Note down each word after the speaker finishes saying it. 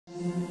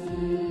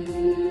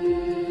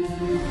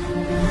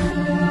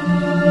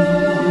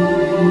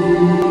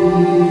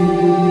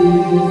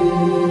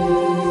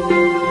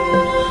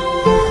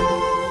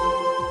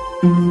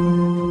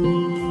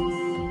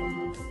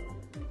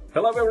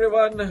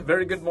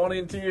very good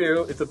morning to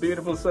you. It's a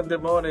beautiful Sunday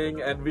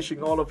morning and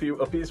wishing all of you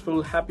a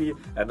peaceful, happy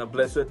and a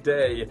blessed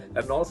day.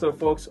 And also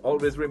folks,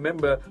 always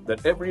remember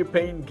that every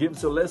pain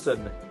gives a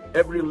lesson.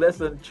 Every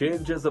lesson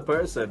changes a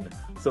person.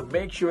 So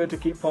make sure to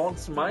keep on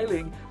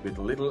smiling with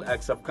little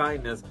acts of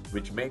kindness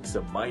which makes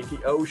a mighty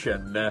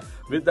ocean.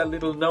 With that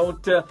little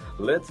note,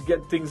 let's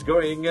get things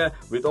going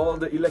with all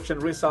the election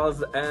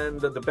results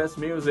and the best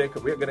music.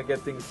 We're going to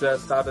get things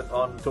started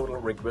on Total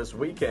Request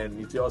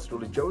Weekend. It's yours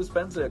truly, Joe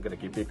Spencer. Going to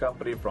keep you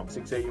company from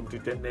 6 a.m. to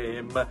 10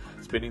 a.m.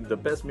 spinning the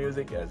best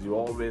music as you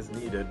always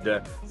needed.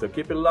 So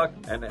keep it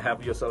locked and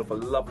have yourself a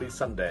lovely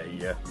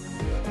Sunday.